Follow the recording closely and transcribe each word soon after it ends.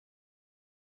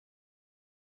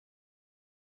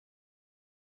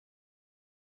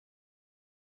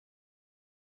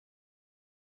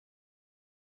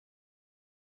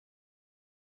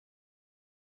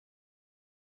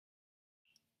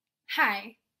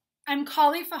Hi, I'm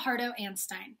Kali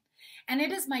Fajardo-Anstine, and it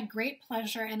is my great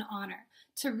pleasure and honor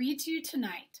to read to you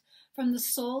tonight from The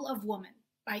Soul of Woman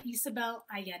by Isabel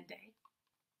Allende.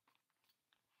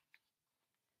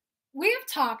 We have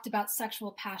talked about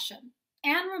sexual passion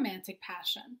and romantic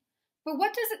passion, but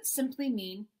what does it simply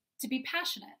mean to be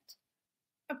passionate?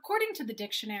 According to the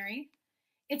dictionary,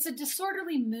 it's a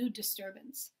disorderly mood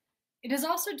disturbance. It is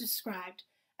also described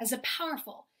as a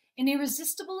powerful and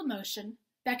irresistible emotion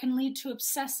that can lead to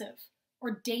obsessive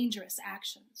or dangerous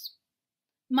actions.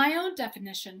 My own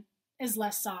definition is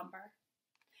less somber.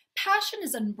 Passion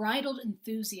is unbridled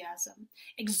enthusiasm,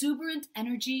 exuberant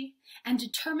energy, and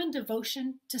determined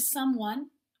devotion to someone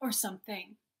or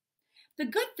something. The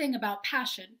good thing about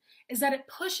passion is that it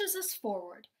pushes us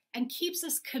forward and keeps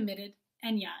us committed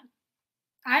and young.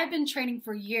 I have been training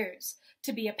for years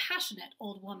to be a passionate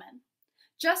old woman,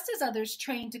 just as others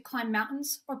train to climb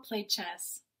mountains or play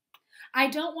chess. I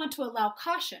don't want to allow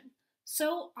caution,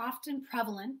 so often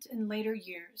prevalent in later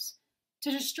years,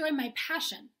 to destroy my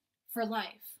passion for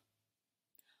life.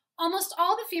 Almost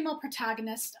all the female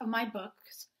protagonists of my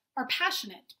books are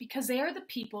passionate because they are the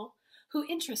people who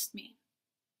interest me.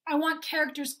 I want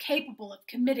characters capable of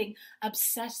committing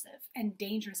obsessive and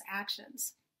dangerous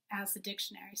actions, as the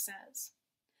dictionary says.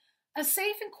 A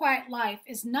safe and quiet life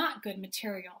is not good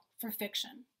material for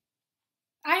fiction.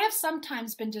 I have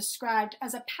sometimes been described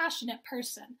as a passionate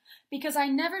person because I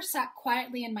never sat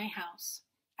quietly in my house,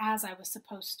 as I was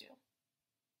supposed to.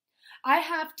 I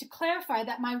have to clarify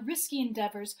that my risky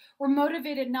endeavors were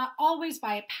motivated not always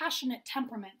by a passionate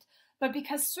temperament, but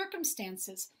because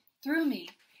circumstances threw me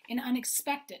in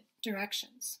unexpected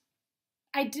directions.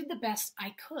 I did the best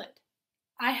I could.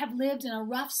 I have lived in a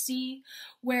rough sea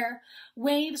where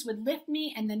waves would lift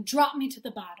me and then drop me to the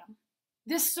bottom.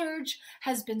 This surge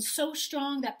has been so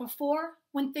strong that before,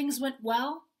 when things went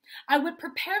well, I would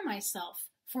prepare myself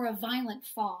for a violent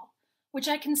fall, which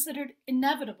I considered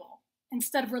inevitable,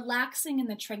 instead of relaxing in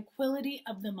the tranquility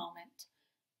of the moment.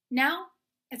 Now,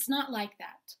 it's not like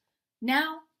that.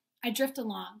 Now, I drift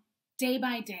along, day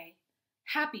by day,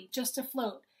 happy just to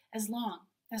float as long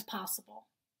as possible.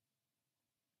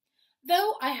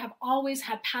 Though I have always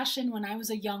had passion when I was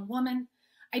a young woman,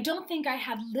 I don't think I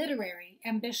had literary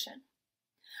ambition.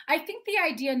 I think the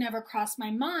idea never crossed my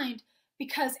mind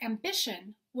because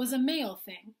ambition was a male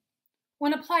thing.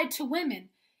 When applied to women,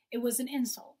 it was an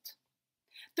insult.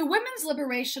 The women's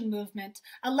liberation movement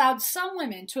allowed some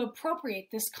women to appropriate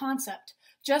this concept,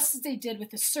 just as they did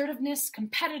with assertiveness,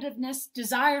 competitiveness,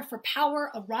 desire for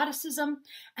power, eroticism,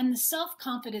 and the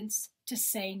self-confidence to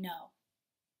say no.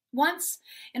 Once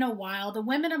in a while, the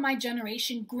women of my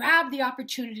generation grabbed the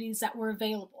opportunities that were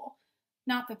available.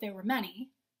 Not that there were many,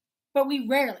 but we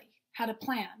rarely had a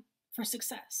plan for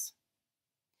success.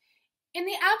 In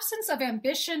the absence of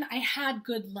ambition, I had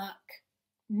good luck.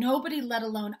 Nobody, let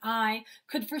alone I,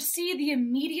 could foresee the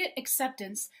immediate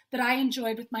acceptance that I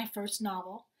enjoyed with my first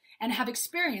novel and have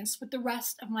experienced with the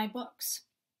rest of my books.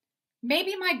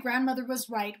 Maybe my grandmother was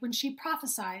right when she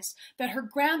prophesied that her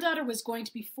granddaughter was going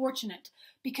to be fortunate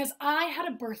because I had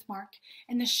a birthmark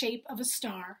in the shape of a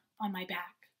star on my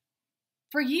back.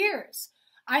 For years,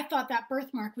 I thought that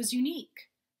birthmark was unique,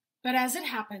 but as it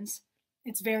happens,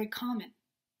 it's very common,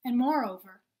 and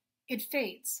moreover, it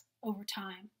fades over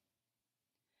time.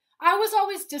 I was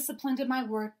always disciplined in my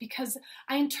work because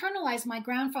I internalized my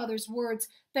grandfather's words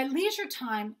that leisure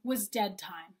time was dead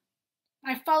time.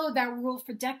 I followed that rule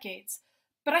for decades,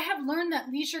 but I have learned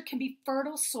that leisure can be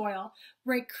fertile soil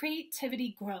where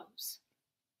creativity grows.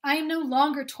 I am no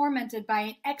longer tormented by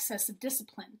an excess of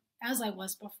discipline, as I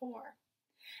was before.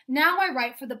 Now I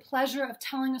write for the pleasure of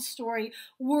telling a story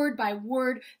word by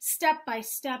word, step by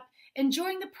step,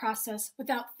 enjoying the process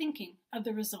without thinking of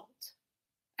the result.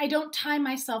 I don't tie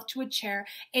myself to a chair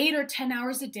 8 or 10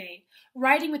 hours a day,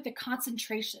 writing with the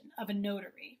concentration of a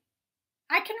notary.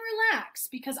 I can relax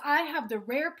because I have the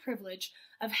rare privilege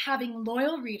of having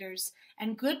loyal readers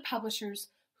and good publishers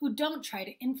who don't try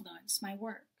to influence my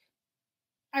work.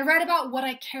 I write about what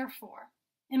I care for,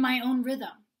 in my own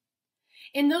rhythm.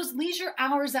 In those leisure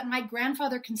hours that my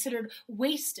grandfather considered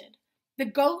wasted, the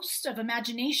ghosts of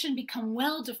imagination become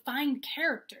well-defined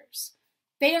characters.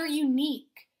 They are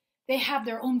unique. They have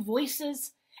their own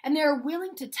voices, and they are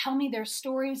willing to tell me their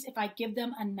stories if I give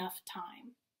them enough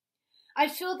time. I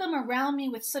feel them around me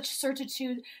with such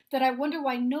certitude that I wonder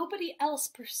why nobody else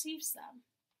perceives them.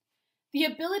 The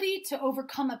ability to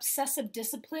overcome obsessive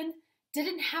discipline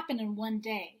didn't happen in one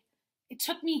day. It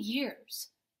took me years.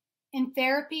 In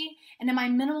therapy and in my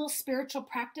minimal spiritual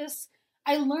practice,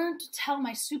 I learned to tell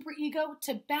my superego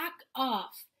to back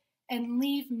off and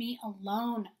leave me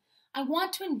alone. I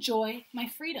want to enjoy my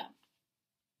freedom.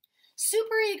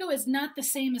 Superego is not the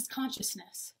same as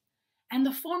consciousness, and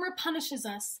the former punishes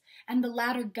us, and the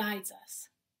latter guides us.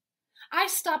 I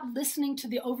stopped listening to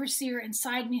the overseer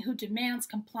inside me who demands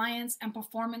compliance and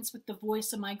performance with the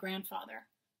voice of my grandfather.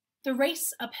 The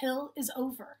race uphill is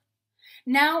over.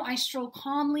 Now I stroll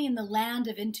calmly in the land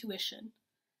of intuition,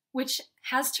 which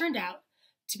has turned out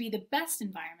to be the best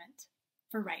environment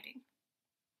for writing.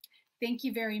 Thank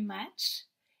you very much.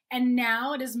 And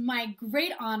now it is my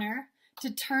great honor to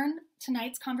turn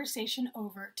tonight's conversation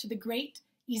over to the great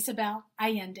Isabel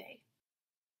Allende.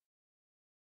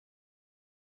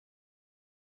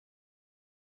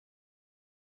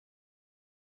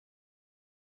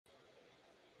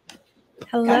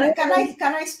 Hello.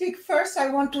 Can I speak first? I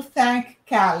want to thank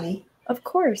Kali. Of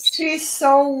course. She's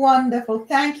so wonderful.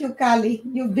 Thank you, Kali.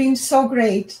 You've been so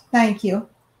great. Thank you.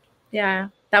 Yeah,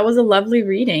 that was a lovely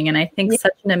reading. And I think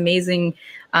such an amazing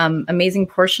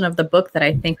portion of the book that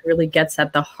I think really gets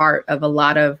at the heart of a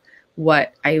lot of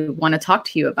what I want to talk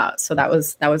to you about. So that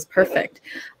was perfect.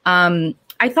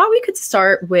 I thought we could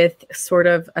start with sort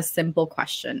of a simple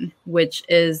question, which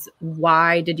is,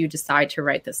 why did you decide to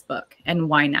write this book and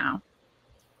why now?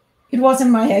 It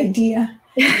wasn't my idea.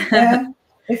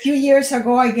 A few years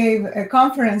ago, I gave a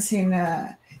conference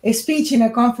a speech in a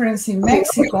conference in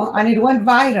Mexico, and it went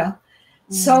viral.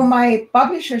 So my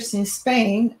publishers in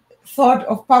Spain thought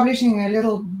of publishing a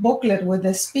little booklet with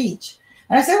the speech.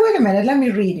 And I said, wait a minute, let me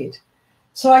read it.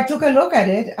 So I took a look at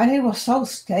it, and it was so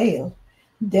stale,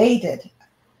 dated.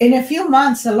 In a few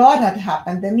months, a lot had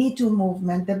happened. The Me Too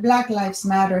movement, the Black Lives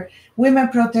Matter, women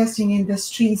protesting in the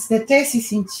streets, the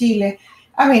thesis in Chile.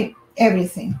 I mean,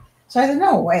 everything. So I said,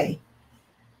 no way.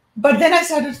 But then I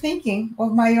started thinking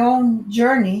of my own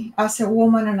journey as a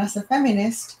woman and as a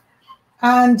feminist.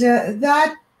 And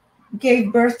that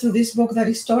gave birth to this book that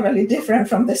is totally different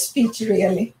from the speech,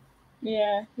 really.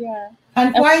 Yeah.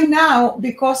 And why now?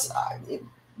 Because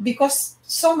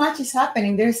so much is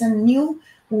happening. There's a new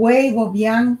wave of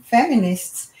young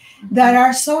feminists that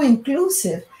are so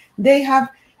inclusive. They have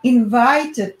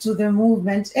invited to the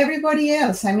movement everybody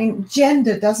else. I mean,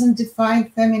 gender doesn't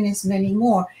define feminism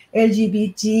anymore.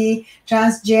 LGBT,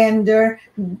 transgender,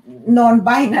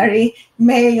 non-binary,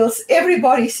 males,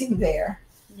 everybody's in there.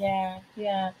 Yeah.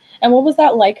 And what was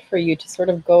that like for you to sort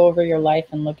of go over your life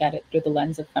and look at it through the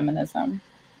lens of feminism?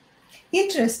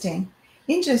 Interesting,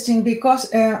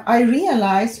 because I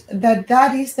realized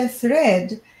that is the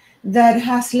thread that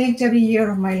has linked every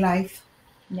year of my life.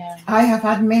 Yeah. I have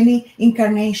had many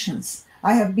incarnations.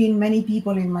 I have been many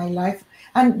people in my life.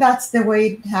 And that's the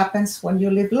way it happens when you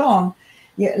live long.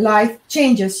 Life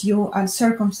changes you and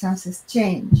circumstances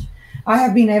change. I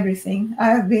have been everything.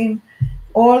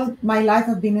 All my life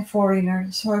I've been a foreigner.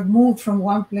 So I've moved from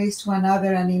one place to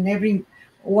another. And in every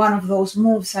one of those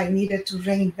moves, I needed to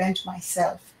reinvent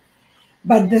myself.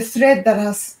 But the thread that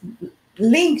has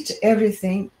linked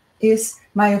everything is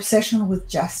my obsession with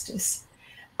justice.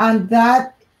 And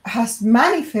that has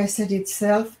manifested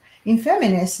itself in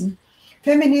feminism.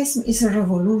 Feminism is a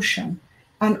revolution,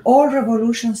 and all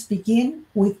revolutions begin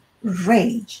with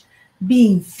rage,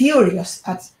 being furious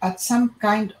at some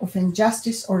kind of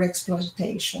injustice or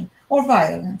exploitation or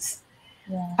violence.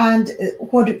 Yeah. And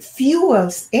what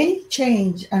fuels any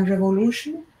change and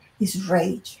revolution is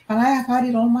rage. And I have had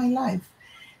it all my life.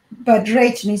 But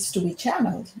rage needs to be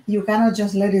channeled. You cannot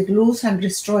just let it loose and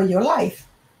destroy your life.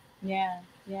 Yeah.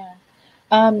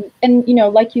 And,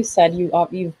 like you said,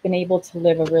 you've been able to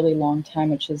live a really long time,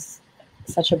 which is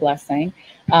such a blessing.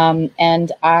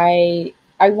 And I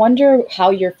wonder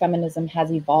how your feminism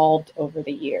has evolved over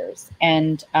the years,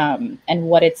 and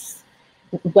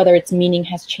whether its meaning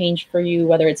has changed for you,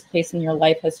 whether its place in your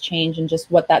life has changed, and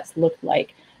just what that's looked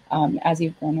like as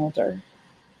you've grown older.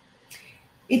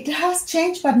 It has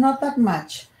changed, but not that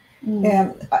much.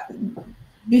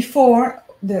 Before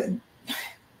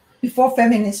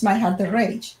feminism, I had the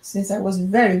rage since I was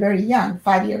very, very young,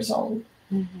 5 years old.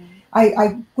 Mm-hmm.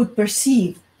 I could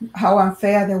perceive how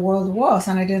unfair the world was,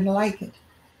 and I didn't like it.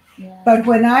 Yeah. But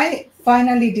when I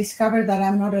finally discovered that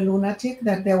I'm not a lunatic,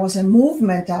 that there was a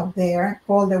movement out there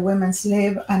called the Women's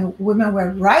Lib, and women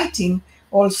were writing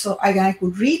also, I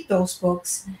could read those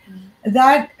books,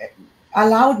 that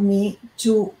allowed me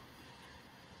to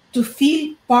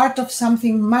feel part of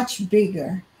something much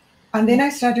bigger. And then I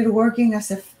started working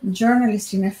as a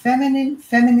journalist in a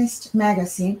feminist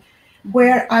magazine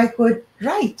where I could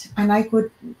write and I could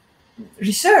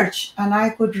research and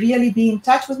I could really be in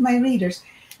touch with my readers.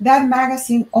 That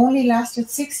magazine only lasted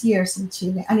 6 years in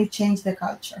Chile, and it changed the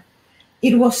culture.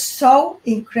 It was so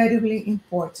incredibly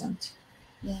important.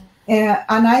 Yeah.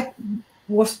 And I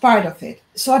was part of it.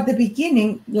 So at the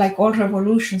beginning, like all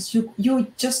revolutions, you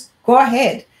just go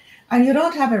ahead. And you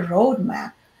don't have a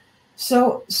roadmap.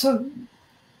 So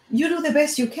you do the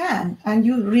best you can, and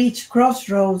you reach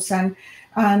crossroads, and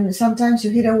sometimes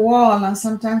you hit a wall, and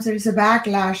sometimes there is a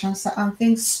backlash, and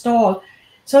things stall.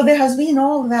 So there has been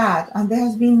all that, and there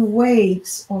has been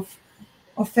waves of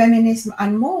feminism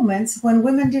and moments when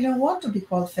women didn't want to be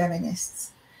called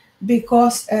feminists,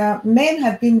 because men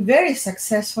have been very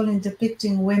successful in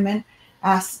depicting women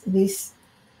as these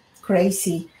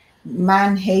crazy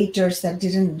man haters that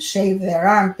didn't shave their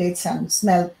armpits and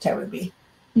smelled terribly.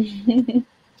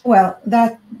 Well,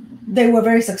 that they were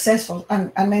very successful,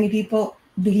 and many people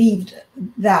believed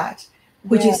that,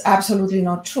 which is absolutely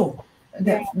not true.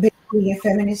 That being a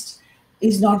feminist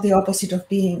is not the opposite of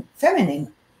being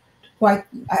feminine. Quite,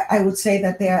 I would say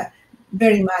that they are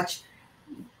very much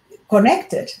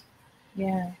connected.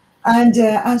 Yeah.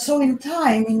 And so in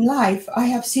time, in life, I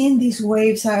have seen these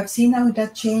waves. I have seen how it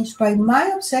has changed by my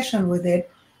obsession with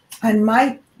it, and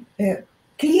my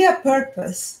clear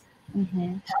purpose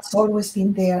has always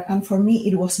been there. And for me,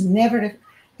 it was never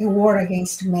a war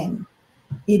against men.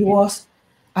 It was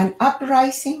an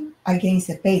uprising against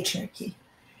the patriarchy.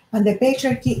 And the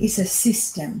patriarchy is a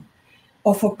system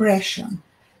of oppression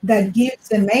that gives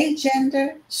the male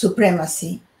gender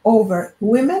supremacy over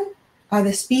women,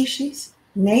 other species,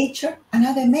 nature, and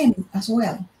other men as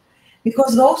well.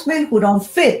 Because those men who don't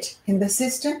fit in the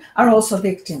system are also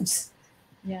victims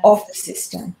of the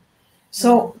system.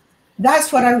 So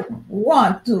that's what I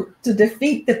want, to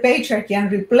defeat the patriarchy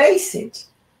and replace it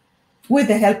with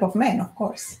the help of men, of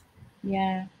course.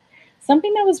 Yeah.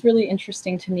 Something that was really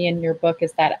interesting to me in your book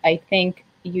is that I think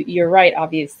you're right,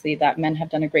 obviously, that men have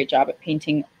done a great job at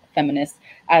painting feminists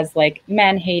as like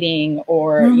man-hating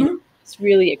or you know, it's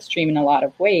really extreme in a lot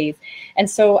of ways. And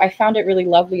so I found it really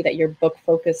lovely that your book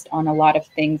focused on a lot of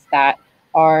things that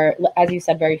are, as you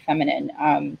said, very feminine.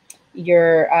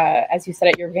 As you said,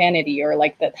 at your vanity, or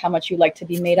like that, how much you like to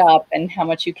be made up and how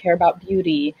much you care about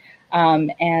beauty.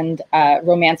 And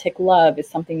romantic love is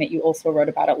something that you also wrote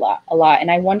about a lot.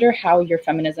 And I wonder how your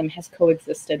feminism has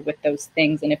coexisted with those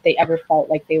things, and if they ever felt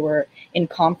like they were in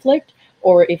conflict,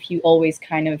 or if you always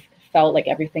kind of felt like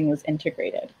everything was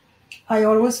integrated. I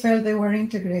always felt they were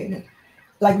integrated,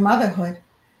 like motherhood.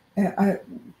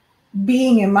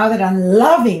 Being a mother and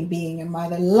loving being a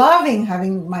mother, loving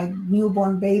having my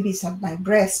newborn babies at my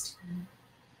breast.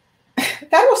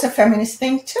 That was a feminist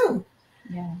thing too.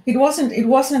 Yeah. It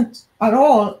wasn't at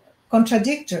all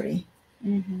contradictory.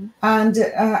 And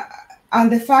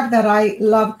the fact that I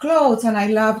love clothes and I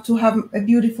love to have a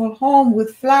beautiful home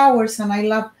with flowers and I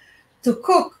love to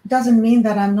cook doesn't mean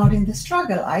that I'm not in the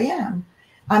struggle. I am.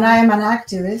 And I am an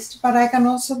activist, but I can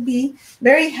also be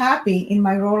very happy in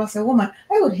my role as a woman.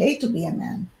 I would hate to be a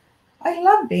man. I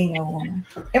love being a woman.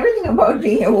 Everything about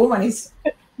being a woman is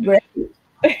great.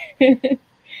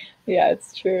 Yeah,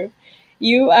 it's true.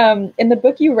 You, in the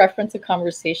book, you reference a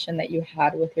conversation that you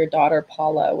had with your daughter,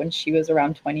 Paula, when she was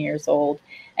around 20 years old.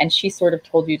 And she sort of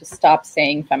told you to stop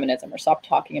saying feminism or stop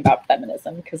talking about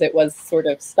feminism because it was sort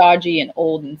of stodgy and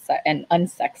old and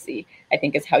unsexy, I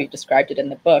think is how you described it in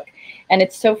the book. And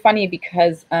it's so funny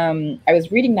because I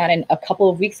was reading that, and a couple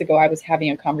of weeks ago, I was having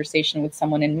a conversation with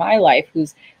someone in my life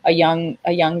who's a young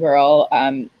girl,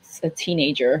 a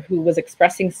teenager, who was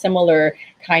expressing similar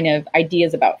kind of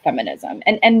ideas about feminism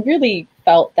and really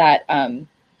felt that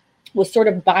was sort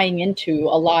of buying into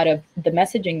a lot of the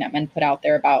messaging that men put out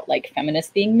there about like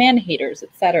feminists being man haters,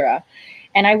 etc.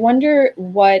 And I wonder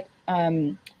what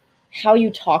how you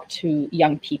talk to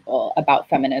young people about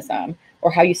feminism,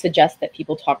 or how you suggest that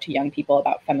people talk to young people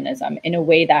about feminism in a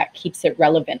way that keeps it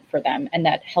relevant for them and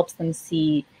that helps them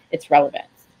see its relevance.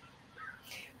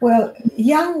 Well,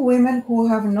 young women who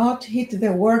have not hit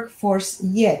the workforce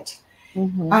yet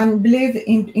and live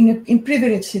in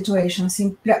privileged situations,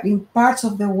 in parts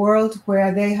of the world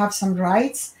where they have some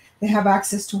rights, they have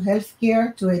access to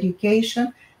healthcare, to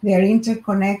education, they are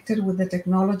interconnected with the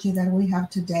technology that we have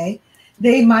today,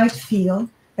 they might feel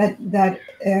that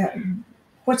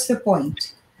what's the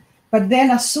point? But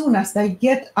then as soon as they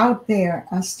get out there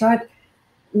and start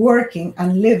working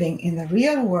and living in the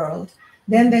real world,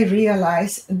 then they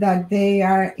realize that they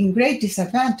are in great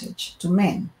disadvantage to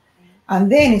men. And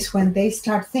then is when they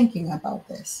start thinking about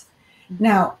this.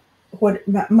 Now, what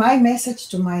my message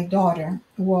to my daughter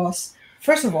was,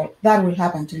 first of all, that will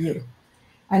happen to you.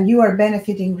 And you are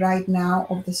benefiting right now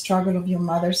of the struggle of your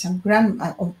mothers and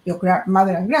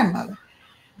mother and grandmother.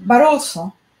 But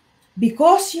also,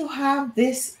 because you have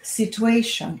this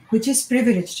situation, which is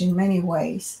privileged in many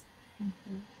ways,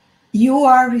 you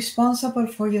are responsible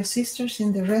for your sisters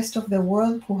in the rest of the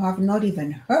world who have not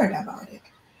even heard about it.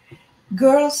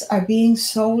 Girls are being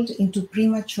sold into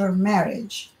premature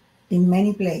marriage in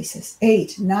many places.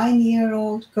 8,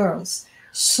 9-year-old girls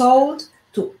sold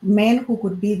to men who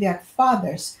could be their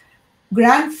fathers,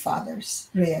 grandfathers,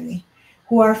 really,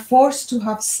 who are forced to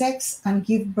have sex and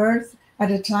give birth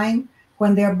at a time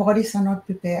when their bodies are not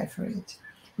prepared for it.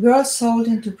 Girls sold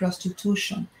into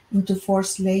prostitution, into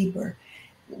forced labor,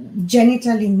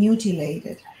 genitally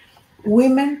mutilated.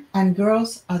 Women and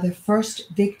girls are the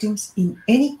first victims in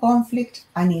any conflict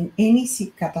and in any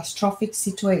catastrophic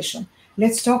situation.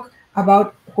 Let's talk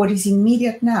about what is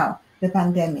immediate now, the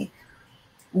pandemic.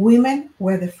 Women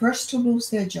were the first to lose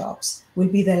their jobs, will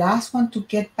be the last one to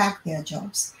get back their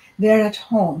jobs. They're at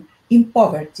home, in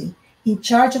poverty, in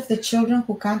charge of the children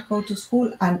who can't go to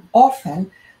school, and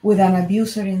often with an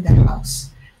abuser in the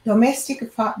house.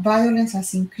 Domestic violence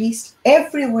has increased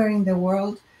everywhere in the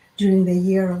world during the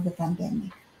year of the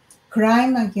pandemic.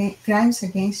 Crimes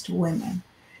against women.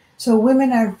 So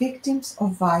women are victims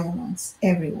of violence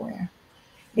everywhere.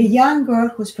 A young girl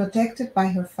who's protected by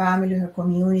her family, her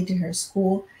community, her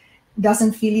school,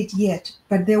 doesn't feel it yet,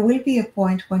 but there will be a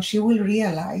point when she will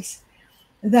realize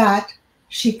that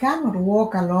she cannot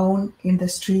walk alone in the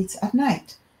streets at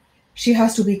night. She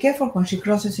has to be careful when she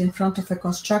crosses in front of a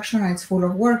construction and it's full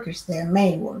of workers, they are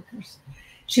male workers.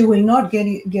 She will not get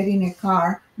in a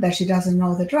car that she doesn't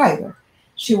know the driver.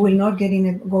 She will not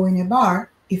go in a bar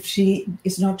if she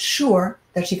is not sure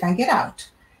that she can get out.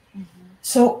 Mm-hmm.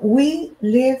 So we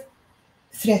live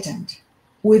threatened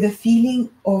with a feeling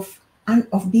of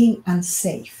being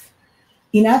unsafe.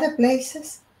 In other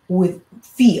places, with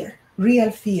fear,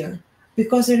 real fear,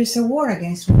 because there is a war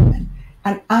against women,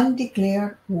 an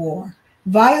undeclared war.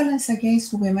 Violence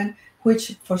against women,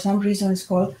 which for some reason is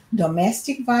called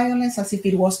domestic violence, as if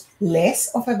it was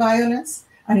less of a violence,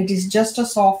 and it is just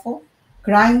as awful.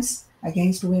 Crimes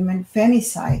against women,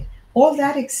 femicide, all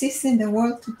that exists in the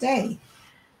world today.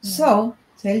 Yeah. So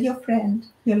tell your friend,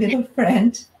 your little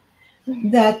friend,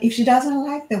 that if she doesn't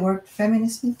like the word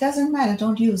feminism, it doesn't matter,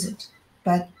 don't use it,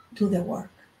 but do the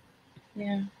work.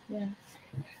 Yeah, yeah.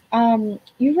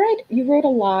 You wrote a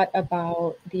lot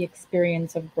about the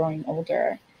experience of growing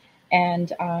older,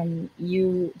 and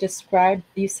you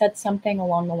said something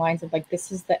along the lines of like,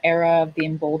 this is the era of the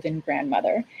emboldened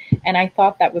grandmother. And I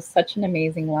thought that was such an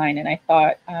amazing line. And I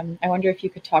thought, I wonder if you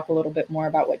could talk a little bit more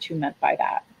about what you meant by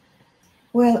that.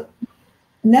 Well,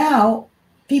 now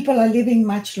people are living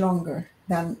much longer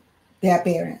than their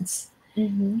parents.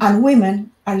 Mm-hmm. And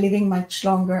women are living much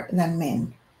longer than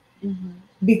men. Mm-hmm.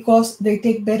 Because they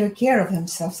take better care of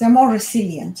themselves. They're more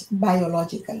resilient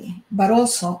biologically, but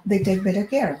also they take better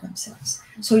care of themselves.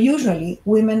 So usually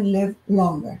women live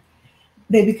longer.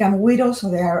 They become widows, so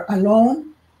they are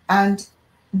alone, and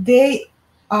they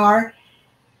are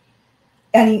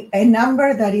a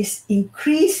number that is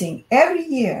increasing every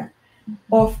year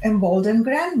of emboldened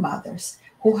grandmothers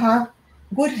who have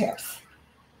good health.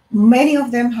 Many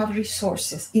of them have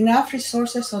resources, enough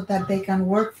resources so that they can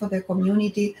work for the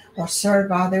community or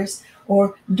serve others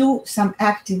or do some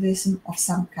activism of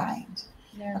some kind.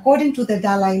 Yeah. According to the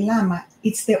Dalai Lama,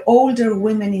 it's the older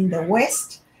women in the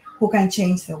West who can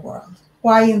change the world.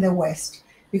 Why in the West?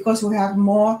 Because we have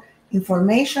more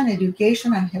information,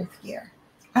 education, and healthcare,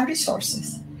 and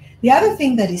resources. The other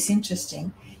thing that is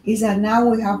interesting is that now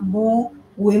we have more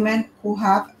women who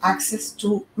have access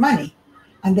to money.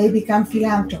 And they become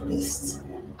philanthropists,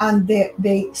 and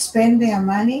they spend their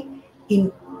money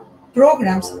in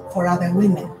programs for other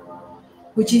women,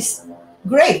 which is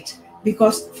great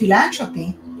because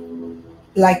philanthropy,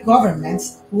 like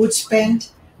governments, would spend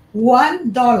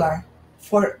 $1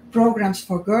 for programs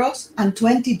for girls and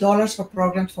 $20 for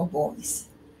programs for boys.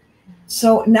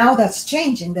 So now that's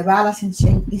changing. The balance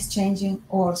is changing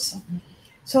also.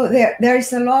 So there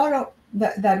is a lot of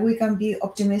that we can be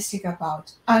optimistic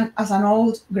about. And as an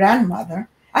old grandmother,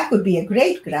 I could be a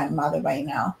great grandmother by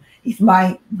now if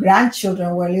my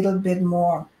grandchildren were a little bit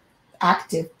more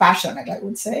active, passionate, I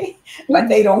would say, but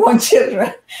they don't want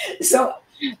children. So,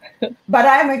 but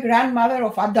I'm a grandmother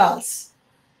of adults,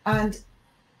 and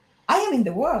I am in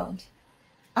the world.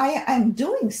 I'm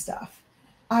doing stuff.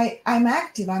 I'm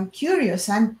active, I'm curious,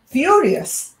 I'm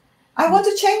furious. I want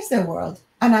to change the world.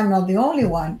 And I'm not the only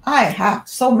one. I have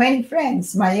so many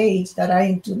friends my age that are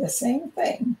into the same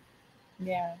thing.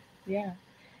 Yeah, yeah.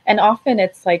 And often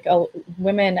it's like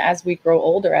women, as we grow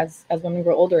older, as women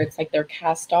grow older, it's like they're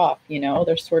cast off, you know?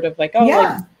 They're sort of like, oh, yeah.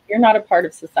 Like, you're not a part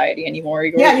of society anymore.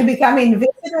 You become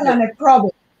invisible and a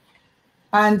problem.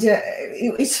 And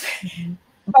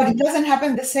but it doesn't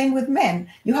happen the same with men.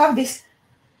 You have these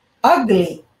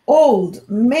ugly, old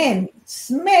men,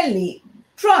 smelly,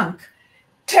 drunk,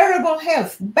 terrible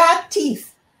health, bad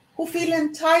teeth, who feel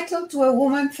entitled to a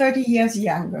woman 30 years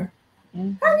younger.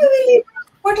 Mm-hmm. Can you believe it?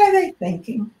 What are they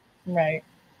thinking? Right,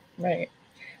 right.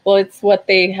 Well, it's what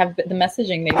they have, the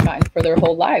messaging they've gotten for their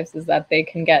whole lives is that they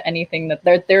can get anything that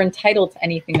they're entitled to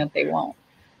anything that they want.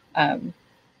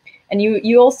 And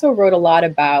you also wrote a lot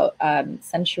about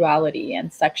sensuality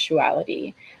and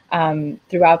sexuality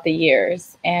throughout the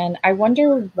years. And I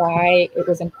wonder why it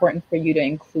was important for you to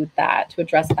include that, to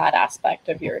address that aspect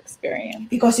of your experience.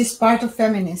 Because it's part of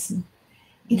feminism.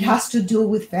 It has to do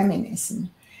with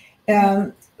feminism.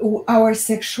 Our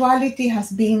sexuality has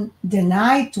been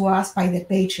denied to us by the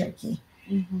patriarchy.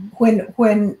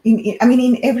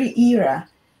 In every era,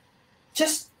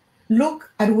 just look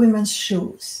at women's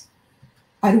shoes,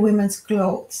 at women's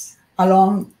clothes a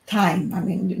long time. I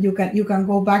mean, you can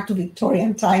go back to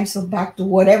Victorian times or back to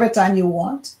whatever time you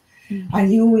want,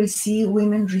 and you will see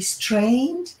women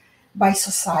restrained by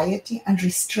society and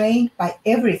restrained by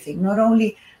everything, not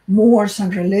only mores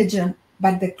and religion,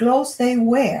 but the clothes they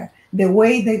wear, the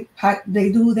way they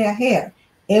do their hair,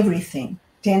 everything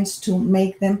tends to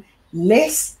make them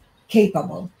less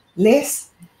capable,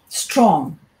 less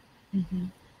strong.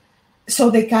 So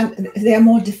they are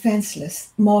more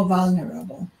defenseless, more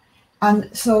vulnerable.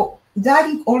 And so that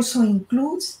also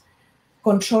includes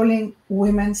controlling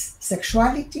women's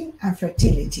sexuality and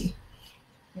fertility.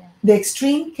 The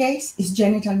extreme case is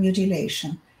genital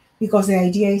mutilation, because the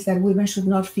idea is that women should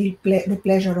not feel the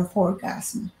pleasure of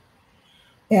orgasm.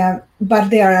 But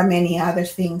there are many other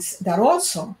things that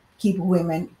also keep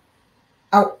women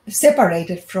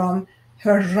separated from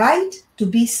her right to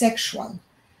be sexual.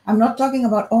 I'm not talking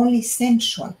about only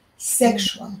sensual,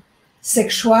 sexual.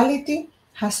 Sexuality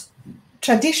has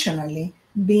traditionally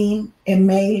been a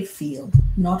male field,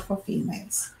 not for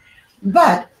females.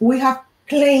 But we have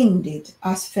claimed it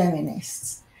as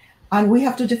feminists, and we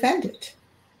have to defend it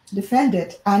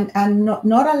and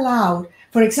not allowed.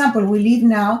 For example, we live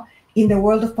now in the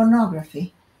world of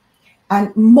pornography,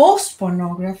 and most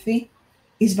pornography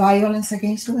is violence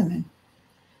against women.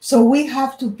 So we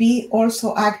have to be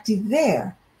also active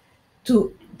there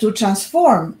to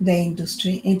transform the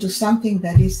industry into something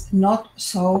that is not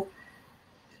so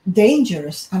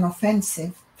dangerous and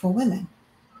offensive for women.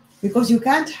 Because you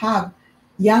can't have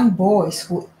young boys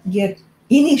who get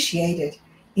initiated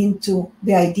into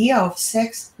the idea of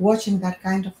sex watching that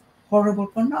kind of horrible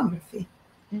pornography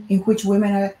in which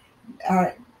women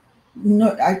are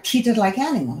treated like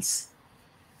animals.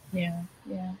 Yeah.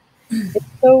 It's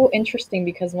so interesting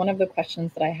because one of the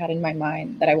questions that I had in my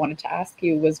mind that I wanted to ask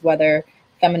you was whether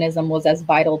feminism was as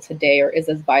vital today or is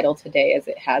as vital today as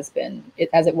it has been,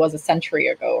 as it was a century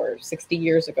ago or 60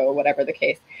 years ago, or whatever the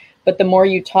case. But the more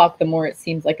you talk, the more it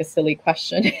seems like a silly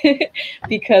question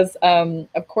because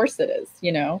of course it is,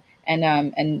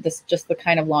 and this just the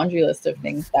kind of laundry list of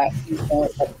things that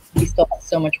that we still have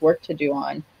so much work to do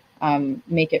on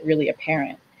make it really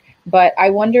apparent. But I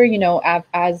wonder,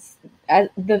 as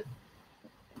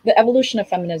the evolution of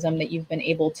feminism that you've been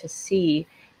able to see,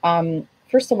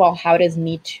 first of all, how does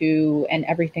Me Too and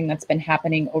everything that's been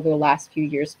happening over the last few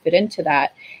years fit into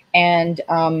that? And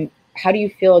how do you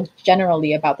feel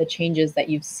generally about the changes that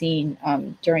you've seen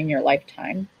during your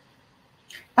lifetime?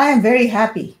 I am very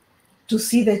happy to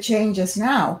see the changes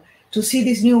now, to see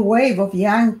this new wave of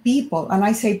young people. And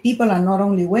I say people and not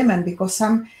only women, because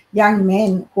some young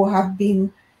men who have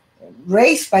been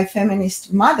raised by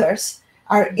feminist mothers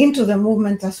are into the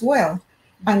movement as well.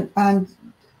 And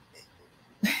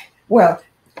well,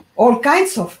 all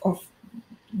kinds of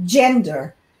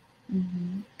gender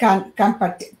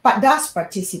does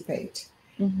participate.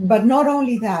 But not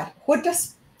only that,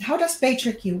 how does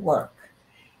patriarchy work?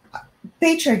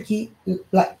 Patriarchy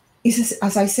is,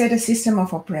 as I said, a system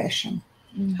of oppression.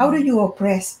 How do you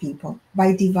oppress people?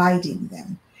 By dividing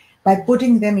them, by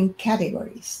putting them in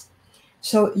categories.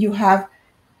 So you have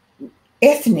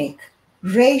ethnic,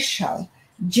 racial,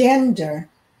 gender,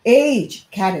 age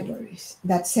categories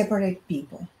that separate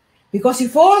people. Because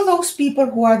if all those people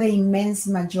who are the immense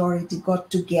majority got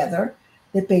together,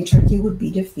 the patriarchy would be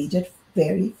defeated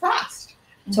very fast.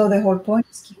 So the whole point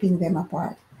is keeping them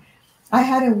apart. I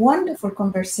had a wonderful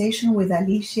conversation with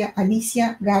Alicia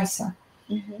Garza,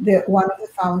 one of the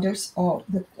founders of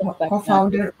the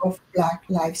co-founder of Black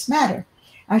Lives Matter.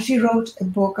 And she wrote a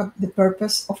book of The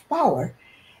Purpose of Power.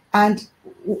 And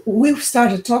we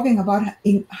started talking about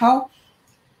how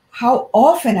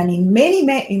often and in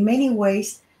many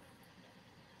ways,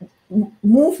 the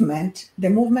movement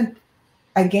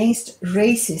against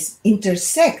racism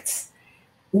intersects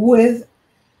with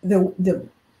the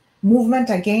movement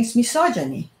against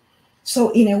misogyny. So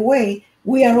in a way,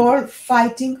 we are all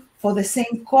fighting for the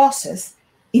same causes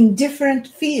in different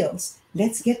fields,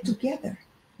 Let's get together.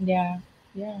 Yeah,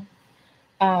 yeah.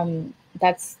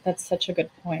 That's such a good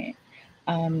point.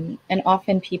 And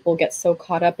often people get so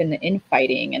caught up in the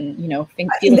infighting and, you know,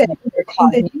 feeling like they're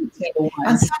caught in the one.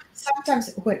 And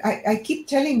sometimes when I keep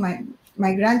telling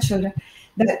my grandchildren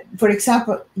that, for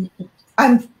example,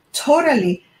 I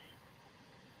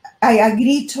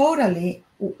agree totally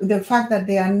with the fact that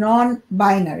they are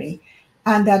non-binary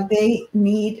and that they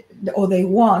need or they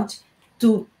want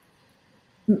to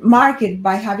mark it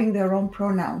by having their own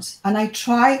pronouns. And I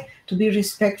try to be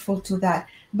respectful to that.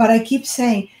 But I keep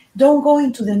saying, don't go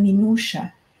into the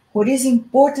minutia. What is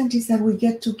important is that we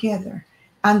get together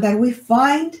and that we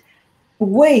find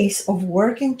ways of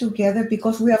working together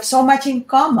because we have so much in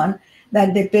common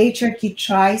that the patriarchy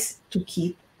tries to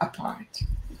keep apart.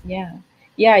 Yeah.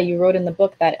 Yeah, you wrote in the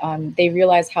book that they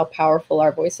realize how powerful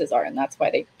our voices are, and that's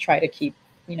why they try to keep,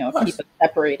 you know, keep us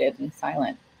separated and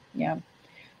silent. Yeah.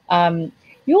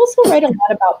 You also write a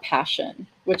lot about passion,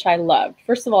 which I love.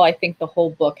 First of all, I think the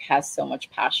whole book has so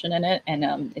much passion in it,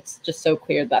 and it's just so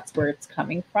clear that's where it's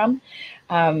coming from.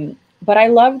 But I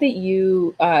love that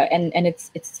you and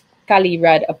it's Kali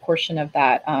read a portion of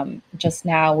that just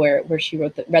now, where she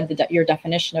read your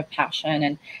definition of passion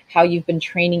and how you've been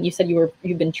training. You said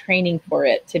you've been training for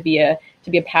it to be a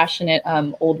passionate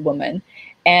old woman,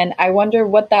 and I wonder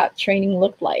what that training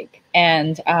looked like,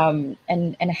 and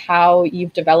how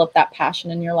you've developed that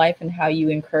passion in your life, and how you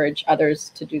encourage others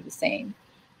to do the same.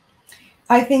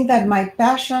 I think that my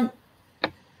passion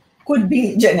could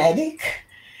be genetic.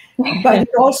 But it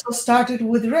also started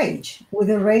with a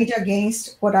rage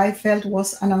against what I felt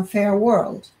was an unfair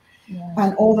world,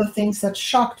 and all the things that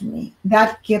shocked me.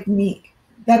 That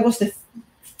was the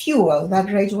fuel,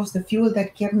 that rage was the fuel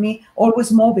that kept me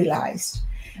always mobilized.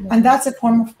 And that's a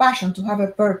form of passion, to have a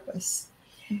purpose.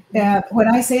 When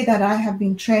I say that I have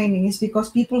been training, it's because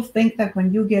people think that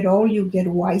when you get old, you get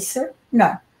wiser.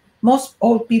 No, most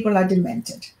old people are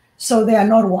demented, so they are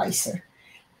not wiser.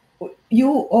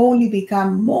 You only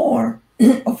become more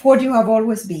of what you have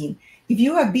always been. If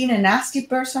you have been a nasty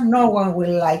person, no one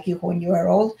will like you when you are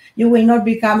old. You will not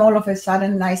become all of a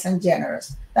sudden nice and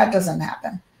generous. That doesn't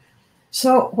happen.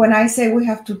 So when I say we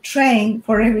have to train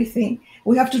for everything,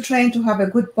 we have to train to have a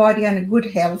good body and a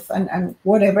good health and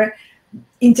whatever.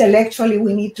 Intellectually,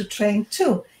 we need to train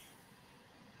too.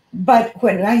 But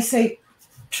when I say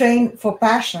train for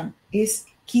passion, is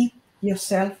keep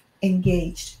yourself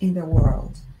engaged in the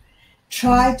world.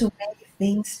 Try to make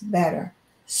things better,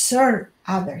 serve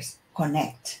others,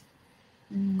 connect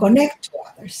to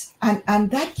others.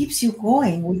 And that keeps you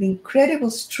going with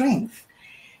incredible strength.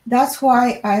 That's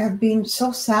why I have been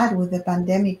so sad with the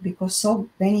pandemic, because so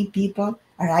many people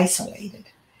are isolated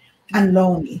and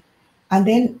lonely. And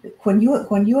then when you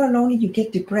are lonely, you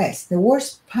get depressed. The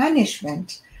worst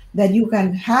punishment that you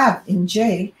can have in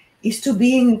jail is to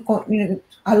be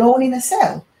alone in a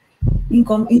cell,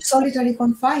 in solitary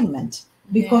confinement,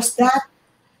 because that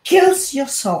kills your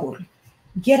soul.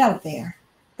 Get out there,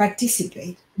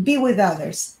 participate, be with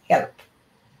others, help.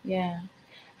 Yeah.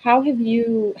 How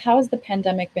has the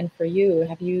pandemic been for you?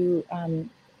 Have you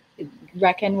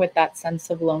reckoned with that sense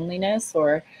of loneliness,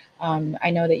 or I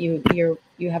know that you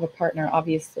have a partner,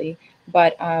 obviously,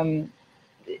 but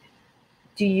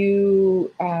do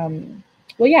you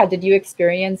did you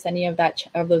experience any of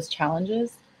those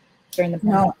challenges during the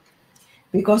pandemic? No,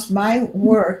 because my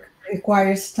work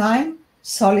requires time,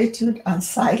 solitude, and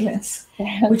silence,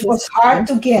 which was hard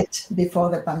to get before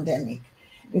the pandemic,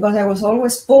 because I was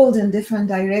always pulled in different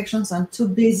directions and too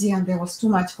busy, and there was too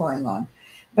much going on.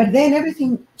 But then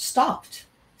everything stopped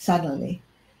suddenly.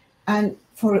 And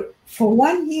for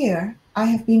 1 year, I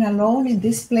have been alone in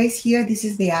this place here. This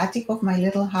is the attic of my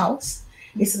little house.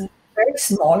 It's very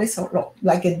small. It's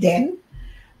like a den.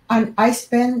 And I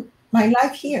spend my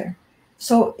life here.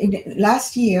 So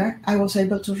last year, I was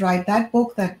able to write that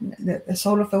book, that The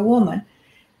Soul of a Woman,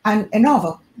 and a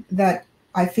novel that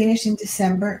I finished in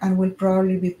December and will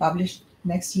probably be published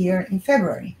next year in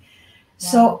February. Wow.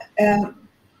 So,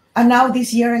 and now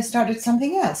this year I started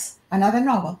something else, another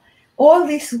novel. All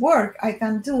this work I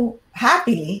can do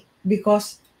happily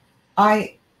because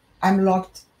I'm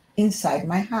locked inside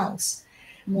my house.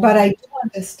 Yeah. But I do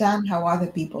understand how other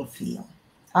people feel.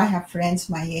 I have friends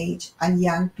my age and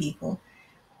young people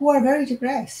who are very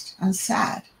depressed and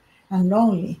sad and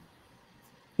lonely,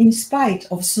 in spite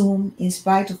of Zoom, in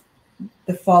spite of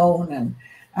the phone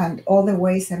and all the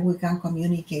ways that we can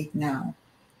communicate now.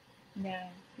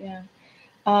 Yeah.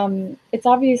 It's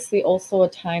obviously also a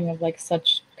time of like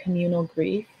such communal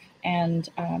grief and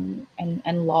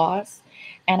loss.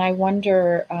 And I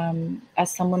wonder,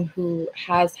 as someone who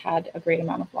has had a great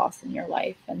amount of loss in your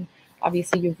life and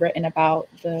obviously you've written about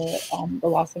the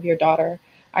loss of your daughter.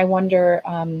 I wonder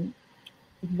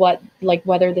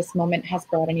whether this moment has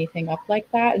brought anything up like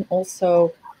that, and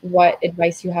also what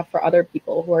advice you have for other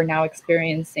people who are now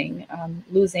experiencing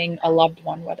losing a loved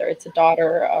one, whether it's a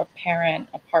daughter, a parent,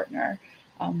 a partner,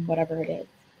 whatever it is,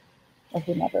 or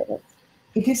whomever it is.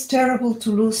 It is terrible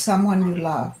to lose someone you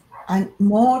love, and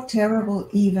more terrible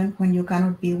even when you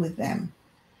cannot be with them.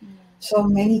 So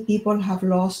many people have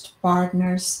lost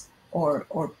partners or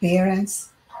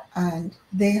parents, and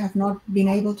they have not been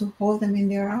able to hold them in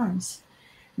their arms.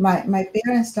 My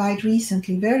parents died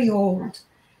recently, very old,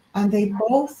 and they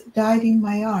both died in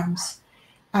my arms.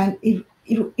 And it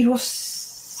was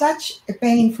such a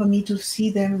pain for me to see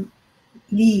them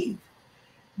leave,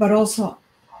 but also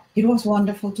it was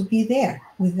wonderful to be there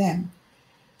with them.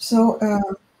 So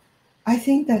I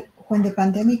think that when the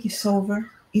pandemic is over,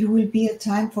 it will be a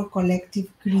time for collective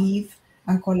grief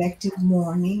and collective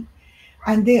mourning.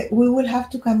 And we will have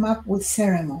to come up with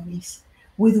ceremonies,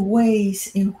 with ways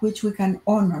in which we can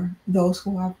honor those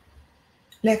who have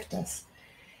left us,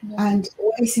 and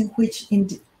ways in which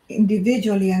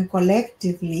individually and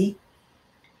collectively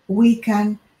we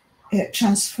can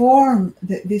transform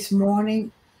this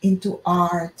mourning into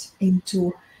art,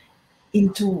 into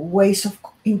ways of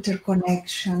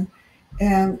interconnection.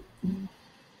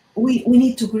 We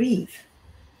need to grieve.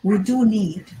 We do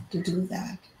need to do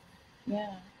that.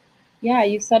 Yeah,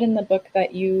 you said in the book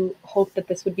that you hope that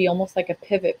this would be almost like a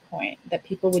pivot point, that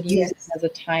people would use it as a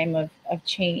time of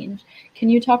change. Can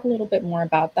you talk a little bit more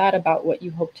about that, about what you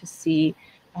hope to see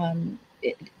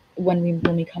when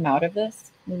we come out of this,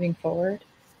 moving forward?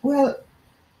 Well,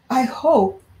 I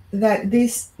hope that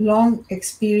this long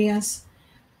experience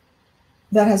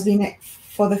that has been,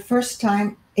 for the first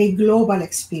time, a global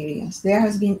experience. There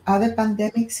has been other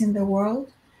pandemics in the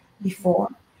world before,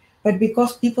 but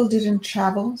because people didn't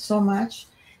travel so much,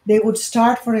 they would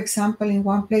start, for example, in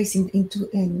one place in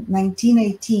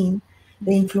 1918,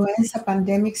 the influenza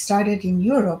pandemic started in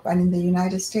Europe and in the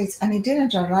United States, and it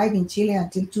didn't arrive in Chile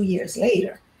until 2 years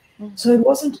later. So it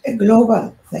wasn't a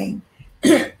global thing.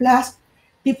 Plus,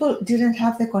 people didn't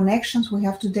have the connections we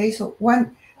have today. So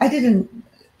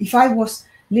if I was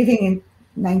living in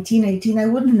 1918, I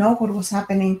wouldn't know what was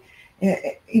happening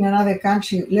in another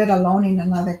country, let alone in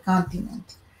another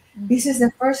continent. This is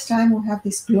the first time we have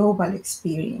this global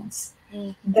experience,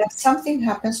 that something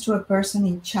happens to a person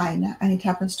in China and it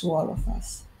happens to all of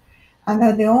us. And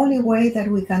that the only way that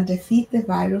we can defeat the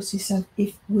virus is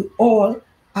if we all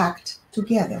act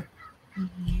together.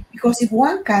 Because if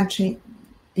one country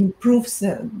improves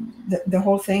the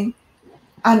whole thing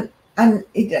and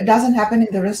it doesn't happen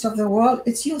in the rest of the world,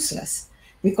 it's useless,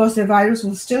 because the virus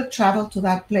will still travel to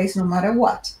that place no matter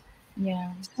what.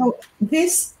 So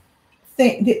this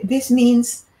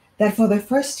means that for the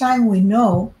first time we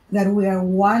know that we are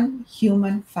one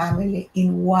human family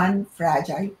in one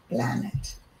fragile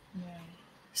planet.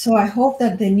 So I hope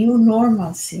that the new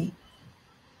normalcy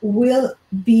will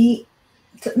be,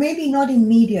 maybe not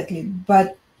immediately,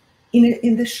 but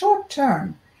in the short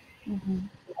term,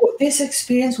 this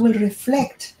experience will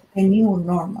reflect a new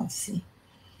normalcy.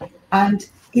 And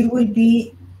it will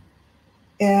be,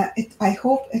 I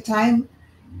hope, a time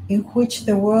in which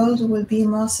the world will be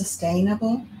more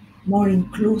sustainable, more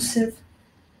inclusive,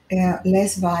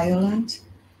 less violent,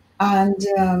 and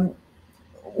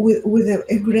with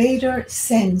a greater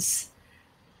sense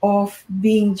of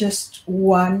being just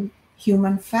one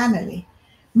human family.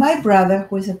 My brother,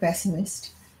 who is a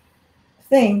pessimist,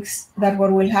 thinks that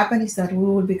what will happen is that we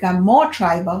will become more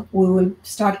tribal, we will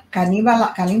start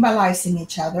cannibalizing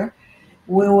each other,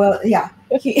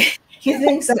 he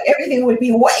thinks that everything will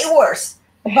be way worse.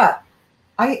 But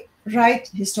I write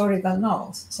historical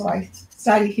novels, so I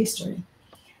study history.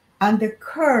 And the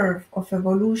curve of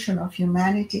evolution of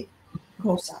humanity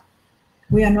goes up.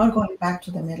 We are not going back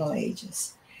to the Middle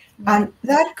Ages. And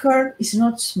that curve is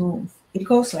not smooth. It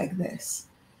goes like this.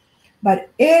 But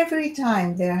every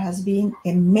time there has been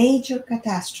a major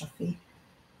catastrophe,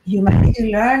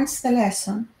 humanity learns the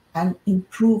lesson and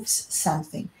improves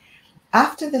something.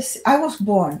 After this, I was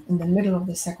born in the middle of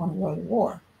the Second World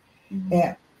War,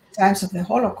 times of the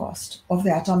Holocaust, of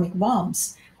the atomic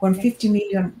bombs, when 50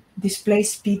 million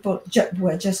displaced people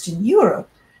were just in Europe.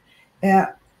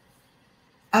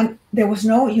 And there was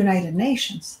no United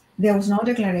Nations. There was no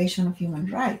Declaration of Human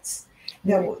Rights.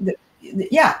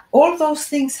 All those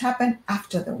things happened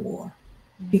after the war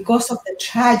because of the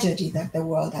tragedy that the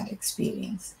world had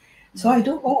experienced. So I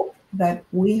do hope that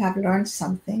we have learned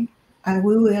something and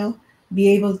we will be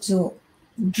able to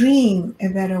dream a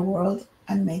better world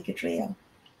and make it real.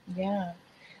 Yeah.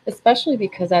 especially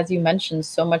because, as you mentioned,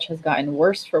 so much has gotten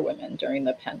worse for women during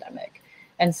the pandemic.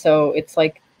 And so it's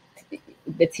like,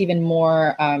 it's even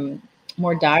more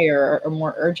more dire or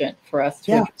more urgent for us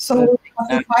to So we have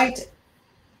to fight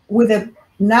with a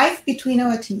knife between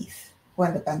our teeth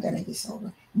when the pandemic is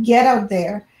over. Get out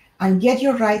there and get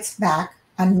your rights back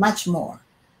and much more.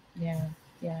 Yeah,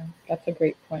 that's a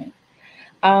great point.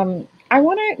 I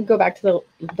want to go back to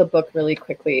the book really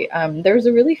quickly. There's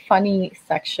a really funny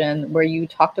section where you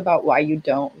talked about why you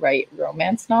don't write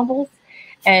romance novels.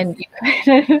 And you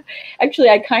actually,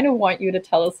 I kind of want you to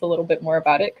tell us a little bit more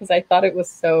about it, because I thought it was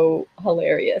so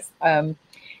hilarious. And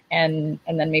then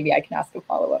maybe I can ask a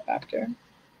follow-up after.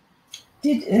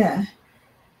 I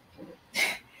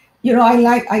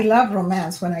love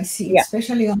romance when I see it,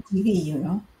 especially on TV,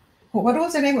 What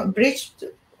was the name of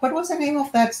What was the name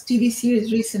of that TV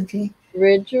series recently?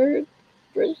 Bridge something.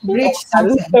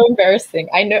 This is so embarrassing.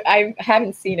 I know I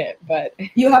haven't seen it, but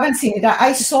you haven't seen it.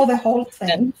 I saw the whole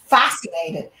thing.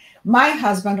 Fascinated. My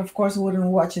husband, of course, wouldn't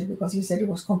watch it because he said it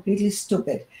was completely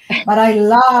stupid. But I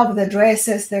love the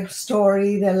dresses, the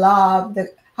story, the love,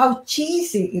 how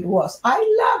cheesy it was. I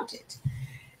loved it.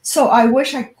 So I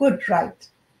wish I could write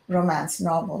romance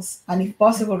novels, and if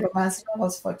possible, romance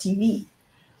novels for TV.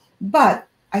 But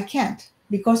I can't,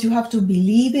 because you have to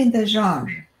believe in the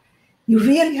genre. You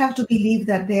really have to believe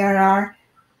that there are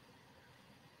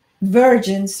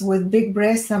virgins with big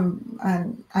breasts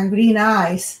and green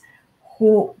eyes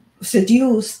who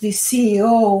seduce the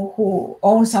CEO who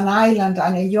owns an island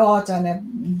and a yacht and a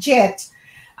jet,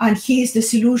 and he's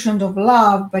disillusioned of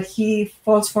love, but he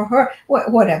falls for her,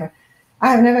 whatever. I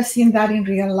have never seen that in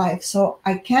real life, so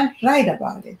I can't write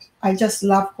about it. I just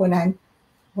love when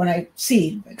I see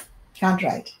it, but can't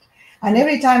write it. And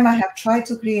every time I have tried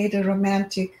to create a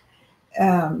romantic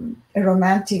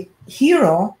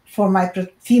hero for my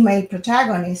female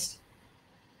protagonist,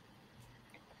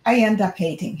 I end up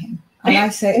hating him. And I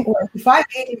say, well, if I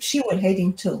hate him, she will hate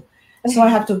him too. So I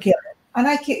have to kill him.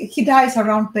 And he dies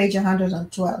around page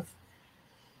 112.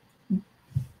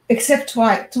 Except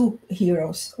two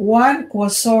heroes. One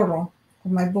was Sorrow,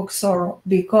 my book Sorrow,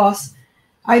 because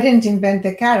I didn't invent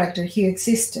the character, he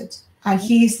existed. And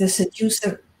he is the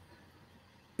seducer,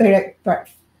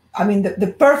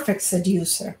 the perfect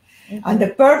seducer, and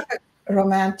the perfect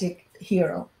romantic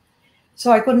hero.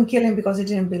 So I couldn't kill him because it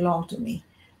didn't belong to me.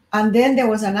 And then there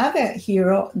was another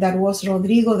hero that was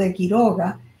Rodrigo de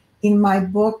Quiroga in my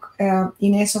book,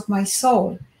 Inés of My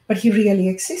Soul, but he really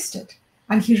existed.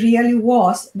 And he really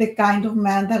was the kind of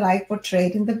man that I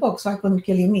portrayed in the book. So I couldn't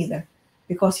kill him either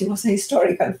because he was a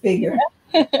historical figure.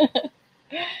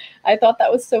 I thought that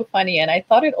was so funny. And I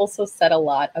thought it also said a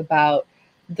lot about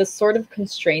the sort of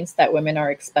constraints that women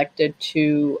are expected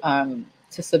to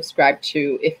subscribe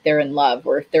to if they're in love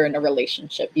or if they're in a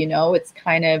relationship. It's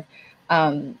kind of,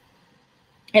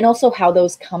 and also how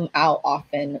those come out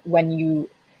often when you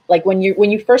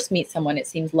first meet someone, it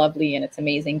seems lovely and it's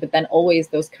amazing, but then always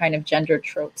those kind of gender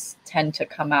tropes tend to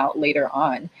come out later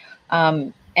on.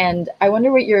 And I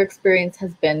wonder what your experience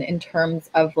has been in terms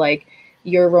of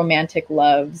your romantic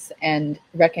loves and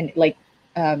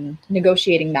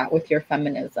negotiating that with your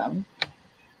feminism.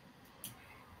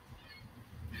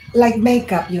 Like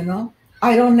makeup,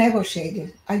 I don't negotiate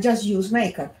it. I just use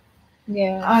makeup.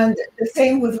 Yeah. And the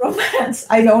same with romance.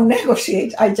 I don't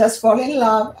negotiate. I just fall in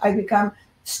love. I become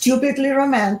stupidly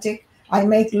romantic. I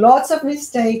make lots of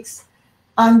mistakes,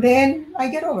 and then I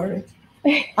get over it.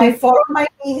 I fall on my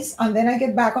knees, and then I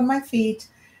get back on my feet.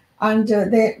 And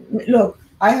look,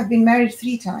 I have been married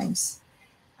 3 times.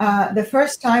 The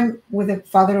first time with the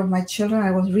father of my children,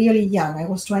 I was really young. I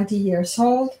was 20 years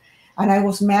old, and I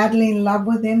was madly in love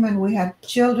with him, and we had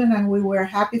children, and we were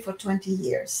happy for 20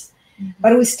 years. Mm-hmm.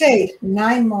 But we stayed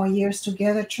 9 more years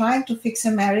together trying to fix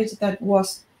a marriage that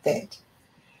was dead.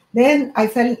 Then I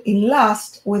fell in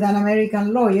lust with an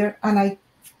American lawyer, and I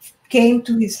came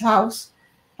to his house.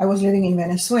 I was living in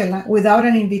Venezuela without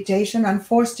an invitation and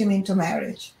forced him into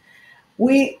marriage.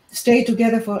 We stayed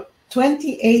together for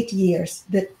 28 years,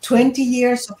 the 20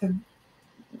 years of a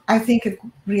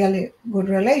really good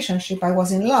relationship. I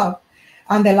was in love.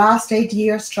 And the last 8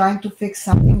 years trying to fix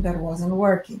something that wasn't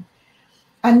working.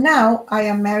 And now I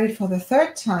am married for the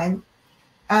 3rd time,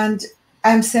 and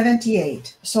I'm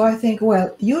 78. So I think,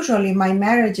 well, usually my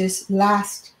marriages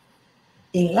last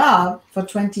in love for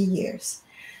 20 years.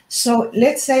 So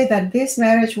let's say that this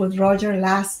marriage with Roger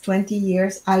lasts 20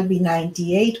 years. I'll be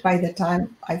 98 by the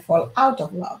time I fall out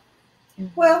of love.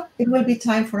 Mm-hmm. Well, it will be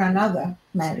time for another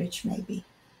marriage, maybe,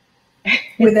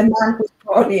 with a man who's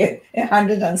probably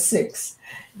 106.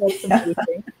 That's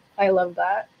amazing. I love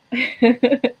that.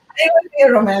 It would be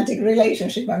a romantic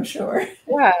relationship, I'm sure.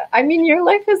 Yeah, I mean, your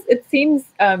life is, it seems,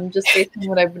 just based on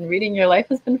what I've been reading, your life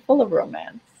has been full of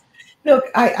romance. Look,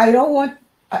 I don't want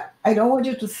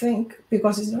you to think,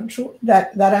 because it's not true,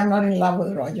 that I'm not in love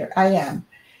with Roger. I am.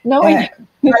 No, I know.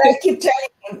 But I keep telling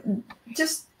him,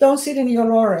 just don't sit in your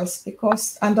laurels,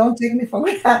 and don't take me for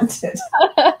granted.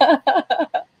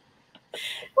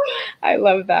 I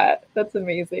love that. That's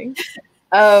amazing.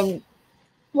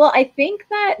 Well, I think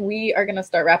that we are going to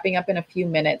start wrapping up in a few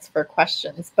minutes for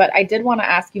questions, but I did want to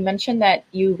ask, you mentioned that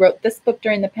you wrote this book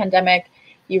during the pandemic.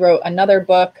 You wrote another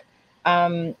book.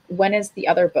 When is the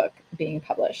other book being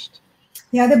published?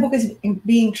 Yeah, the book is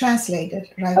being translated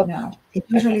right now. It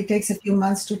usually takes a few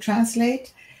months to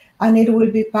translate, and it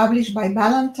will be published by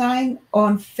Valentine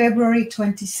on February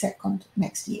 22nd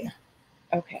next year.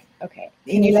 Okay.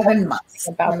 In 11 months.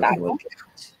 About that.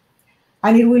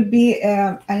 And it will be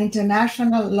an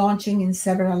international launching in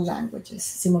several languages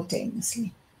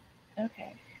simultaneously.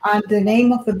 Okay. And the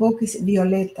name of the book is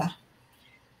Violeta.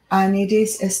 And it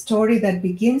is a story that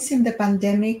begins in the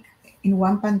pandemic, in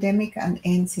one pandemic, and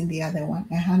ends in the other one,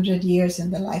 100 years in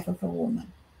the life of a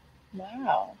woman.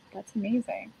 Wow, that's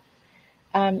amazing.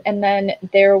 And then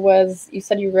there was, you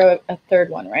said you wrote a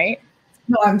third one, right?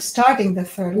 No, I'm starting the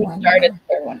third one. You started the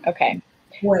third one, okay.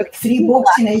 Well, 3 books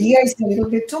in a year is a little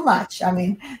bit too much. I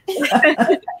mean,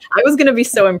 I was going to be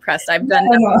so impressed. I've done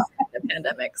that in the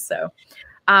pandemic. So,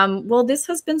 well, this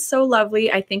has been so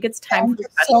lovely. I think it's time for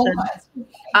questions. So much.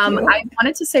 I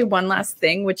wanted to say one last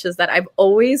thing, which is that I've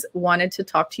always wanted to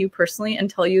talk to you personally and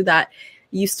tell you that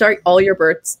you start all your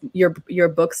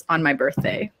books on my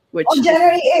birthday, which on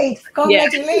January 8th.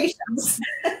 Congratulations.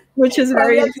 Yeah. Which is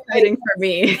very exciting for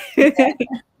me.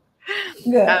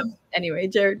 Good. Anyway,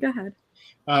 Jared, go ahead.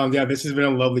 Yeah, this has been a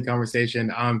lovely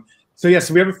conversation. So we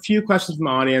have a few questions from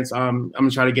the audience. I'm going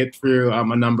to try to get through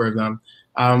a number of them.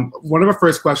 One of our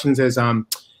first questions is,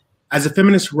 as a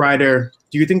feminist writer,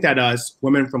 do you think that us,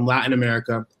 women from Latin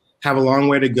America, have a long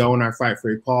way to go in our fight for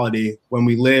equality when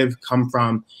we come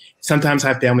from, sometimes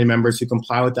have family members who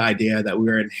comply with the idea that we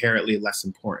are inherently less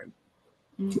important?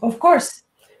 Of course,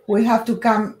 we have to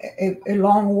come a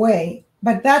long way,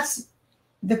 but that's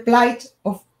the plight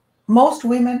of most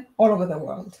women all over the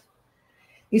world.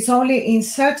 It's only in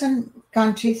certain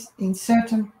countries, in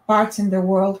certain parts in the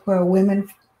world, where women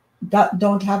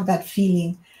don't have that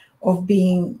feeling of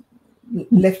being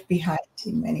left behind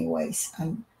in many ways,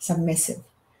 and submissive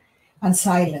and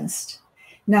silenced.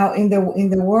 Now, in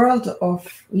the world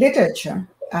of literature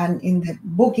and in the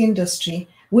book industry,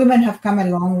 women have come a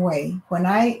long way. When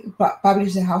I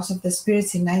published The House of the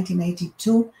Spirits in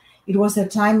 1982, it was the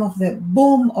time of the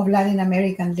boom of Latin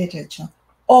American literature.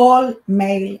 All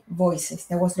male voices.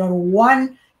 There was not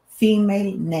one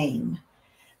female name.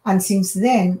 And since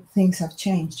then, things have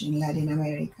changed in Latin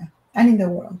America and in the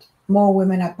world. More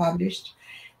women are published.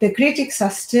 The critics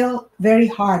are still very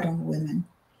hard on women.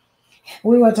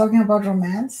 We were talking about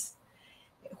romance.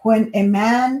 When a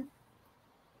man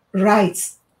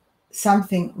writes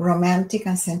something romantic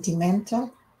and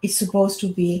sentimental, it's supposed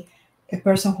to be a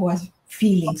person who has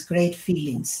feelings, great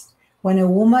feelings. When a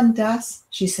woman does,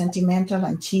 she's sentimental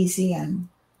and cheesy and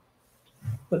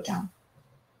put down.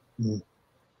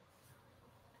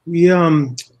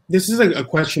 This is a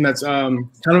question that's kind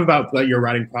of about your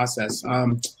writing process.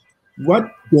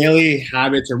 What daily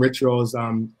habits or rituals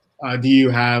do you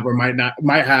have or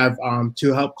might have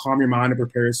to help calm your mind and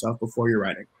prepare yourself before you're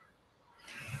writing?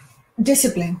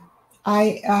 Discipline.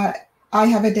 I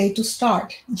have a day to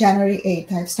start, January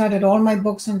 8th. I've started all my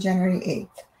books on January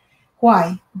 8th.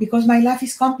 Why? Because my life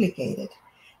is complicated.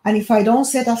 And if I don't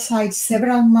set aside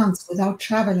several months without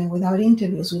traveling, without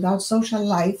interviews, without social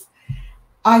life,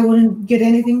 I wouldn't get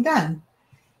anything done.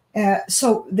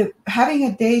 So having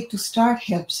a day to start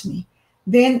helps me.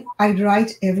 Then I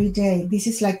write every day. This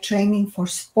is like training for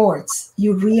sports.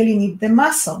 You really need the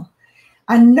muscle.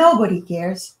 And nobody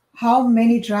cares how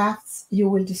many drafts you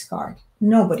will discard.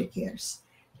 Nobody cares.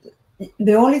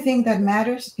 The only thing that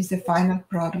matters is the final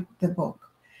product, the book.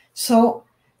 So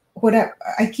what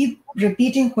I keep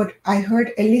repeating what I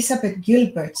heard Elizabeth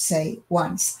Gilbert say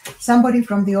once. Somebody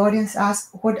from the audience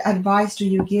asked, what advice do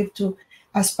you give to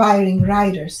aspiring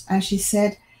writers? And she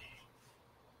said,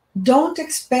 don't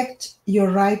expect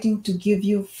your writing to give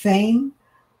you fame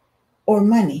or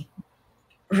money.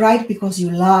 Write because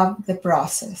you love the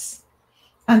process.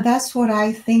 And that's what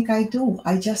I think I do.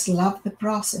 I just love the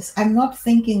process. I'm not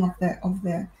thinking of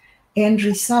the end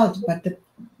result, but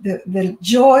the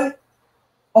joy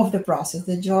of the process,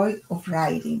 the joy of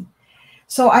writing.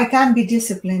 So I can be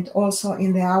disciplined also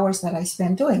in the hours that I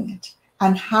spend doing it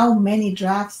and how many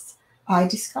drafts I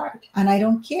discard. And I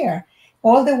don't care.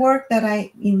 all the work that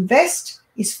I invest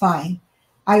is fine.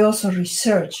 I also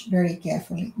research very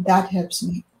carefully. That helps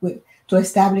me to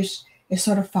establish a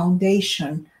sort of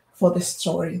foundation for the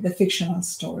story, the fictional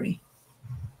story.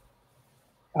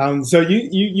 So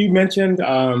you mentioned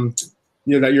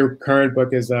that your current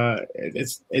book is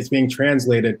it's being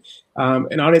translated.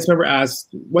 An audience member asked,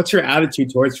 "What's your attitude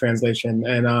towards translation?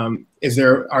 And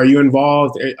are you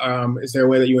involved? Is there a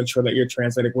way that you ensure that your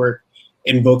translated work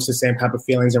invokes the same type of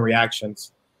feelings and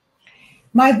reactions?"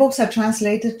 My books are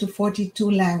translated to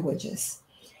 42 languages,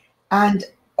 and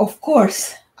of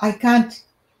course, I can't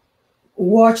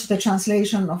watch the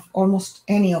translation of almost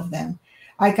any of them.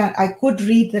 I could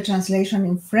read the translation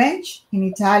in French, in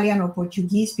Italian, or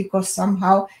Portuguese because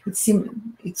somehow it's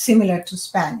similar to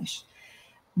Spanish.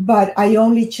 But I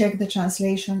only check the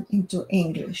translation into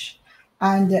English.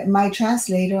 And my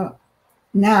translator,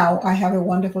 now I have a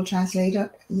wonderful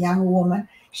translator, a young woman.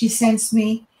 She sends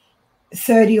me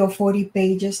 30 or 40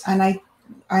 pages, and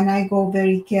I go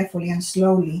very carefully and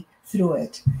slowly through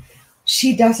it.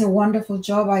 She does a wonderful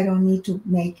job. I don't need to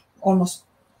make almost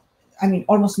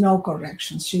no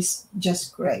corrections. She's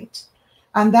just great.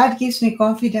 And that gives me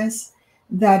confidence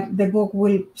that the book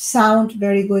will sound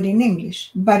very good in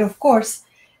English. But of course,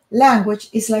 language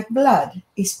is like blood.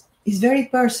 It's very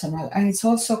personal, and it's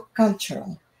also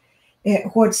cultural.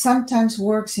 What sometimes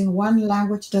works in one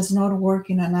language does not work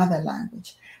in another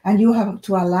language. And you have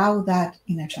to allow that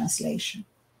in a translation.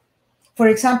 For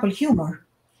example, humor.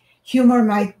 Humor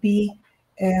might be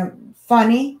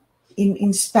funny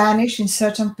in Spanish in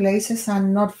certain places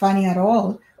and not funny at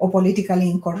all, or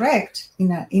politically incorrect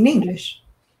in English.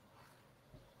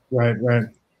 Right.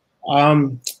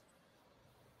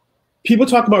 People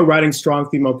talk about writing strong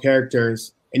female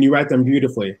characters, and you write them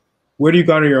beautifully. Where do you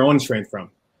garner your own strength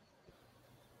from?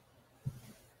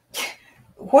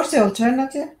 What's the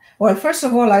alternative? Well, first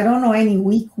of all, I don't know any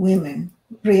weak women,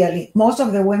 really. Most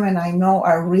of the women I know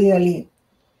are really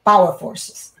power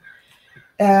forces.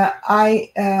 My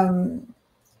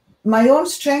own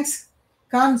strength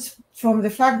comes from the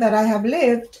fact that I have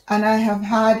lived, and I have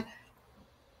had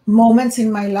moments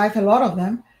in my life, a lot of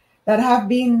them, that have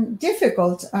been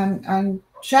difficult and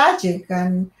tragic,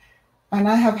 and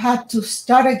I have had to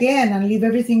start again and leave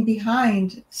everything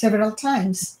behind several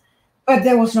times. But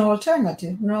there was no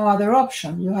alternative, no other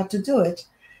option. You had to do it.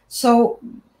 So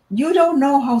you don't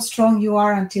know how strong you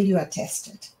are until you are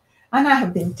tested. And I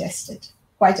have been tested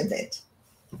quite a bit.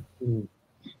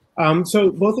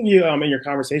 So both of you in your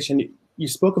conversation, you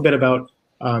spoke a bit about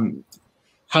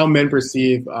how men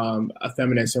perceive a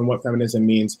feminist and what feminism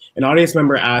means. An audience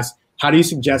member asked, how do you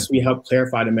suggest we help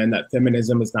clarify to men that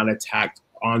feminism is not an attack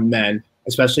on men,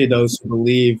 especially those who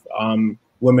believe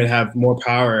women have more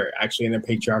power actually in the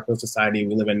patriarchal society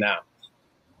we live in now?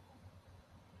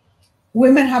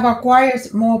 Women have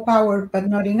acquired more power, but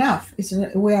not enough.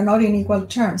 We are not in equal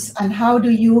terms. And how do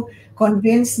you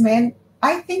convince men?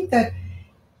 I think that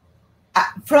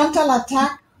frontal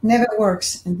attack never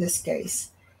works in this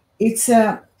case. It's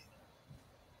when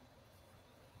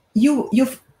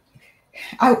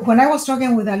I was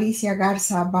talking with Alicia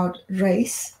Garza about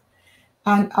race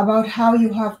and about how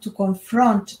you have to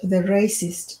confront the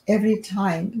racist every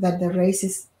time that the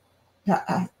racist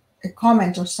a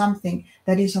comment or something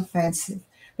that is offensive.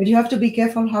 But you have to be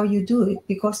careful how you do it,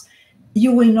 because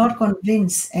you will not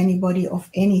convince anybody of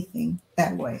anything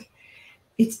that way.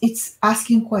 It's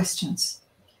asking questions.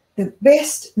 The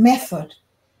best method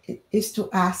is to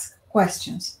ask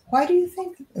questions. Why do you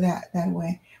think that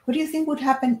way? What do you think would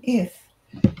happen if?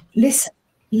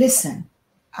 Listen.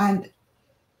 And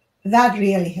that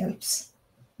really helps.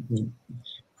 Mm-hmm.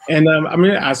 And I'm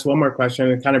going to ask one more question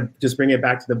and kind of just bring it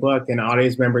back to the book. And an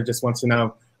audience member just wants to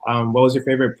know, what was your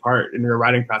favorite part in your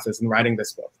writing process in writing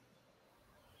this book?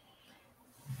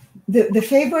 The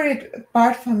favorite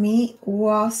part for me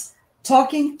was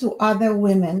talking to other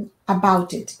women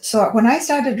about it. So when I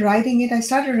started writing it, I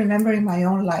started remembering my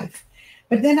own life.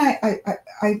 But then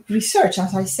I researched,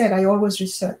 as I said, I always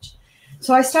research.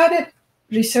 So I started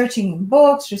researching in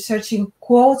books, researching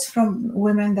quotes from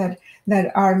women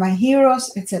that are my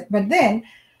heroes, etc. But then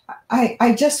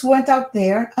I just went out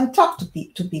there and talked to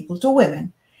people, to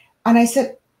women. And I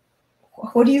said,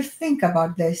 what do you think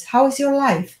about this? How is your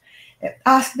life?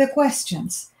 Ask the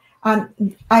questions.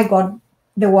 And I got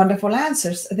the wonderful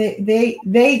answers.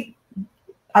 They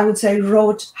I would say,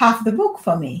 wrote half the book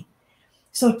for me.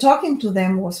 So talking to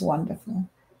them was wonderful.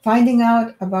 Finding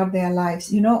out about their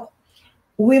lives. You know,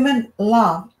 women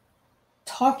love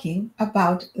talking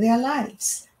about their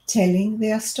lives, telling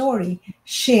their story,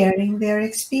 sharing their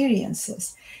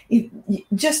experiences.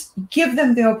 Just give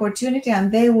them the opportunity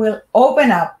and they will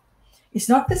open up. It's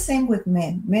not the same with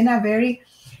men. Men are very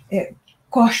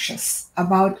cautious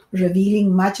about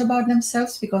revealing much about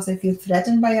themselves because they feel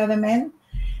threatened by other men.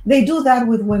 They do that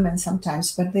with women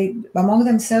sometimes, but they, among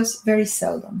themselves, very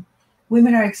seldom.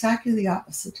 Women are exactly the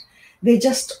opposite. They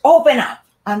just open up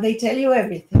and they tell you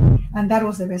everything. And that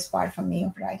was the best part for me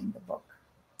of writing the book.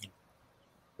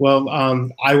 Well,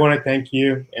 I want to thank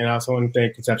you, and I also want to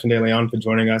thank Concepción de León for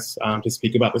joining us to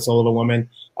speak about The Soul of a Woman.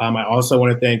 I also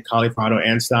want to thank Kali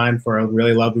Fajardo-Anstine for a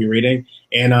really lovely reading,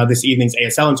 and this evening's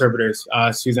ASL interpreters,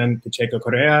 Susan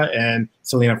Pacheco-Correa and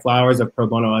Selena Flowers of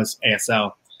ProBono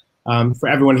ASL. For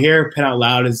everyone here, Pen Out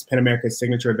Loud is PEN America's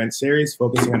signature event series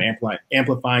focusing on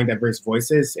amplifying diverse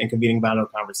voices and convening vital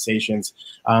conversations.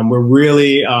 We're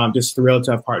really just thrilled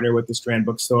to have partnered with the Strand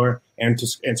bookstore and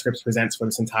Scripps Presents for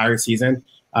this entire season.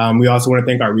 We also want to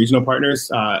thank our regional partners,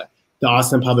 the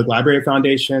Austin Public Library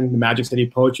Foundation, the Magic City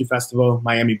Poetry Festival,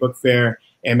 Miami Book Fair,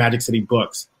 and Magic City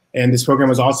Books. And this program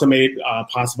was also made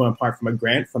possible in part from a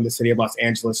grant from the City of Los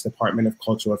Angeles Department of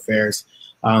Cultural Affairs.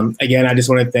 Again, I just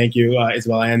want to thank you,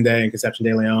 Isabel Allende and Concepción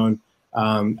de León.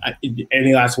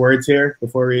 Any last words here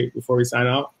before we sign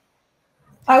out?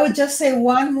 I would just say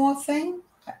one more thing.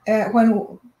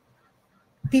 When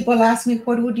people ask me,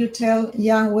 what would you tell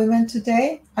young women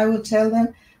today? I would tell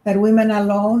them that women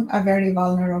alone are very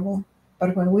vulnerable.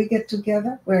 But when we get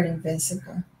together, we're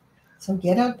invincible. So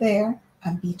get out there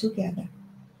and be together.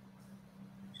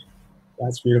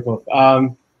 That's beautiful.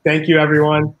 Thank you,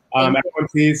 everyone. Everyone,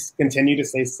 please continue to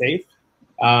stay safe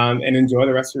and enjoy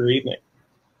the rest of your evening.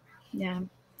 Yeah.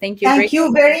 Thank you. Thank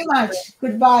you very much.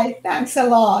 Goodbye. Thanks a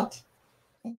lot.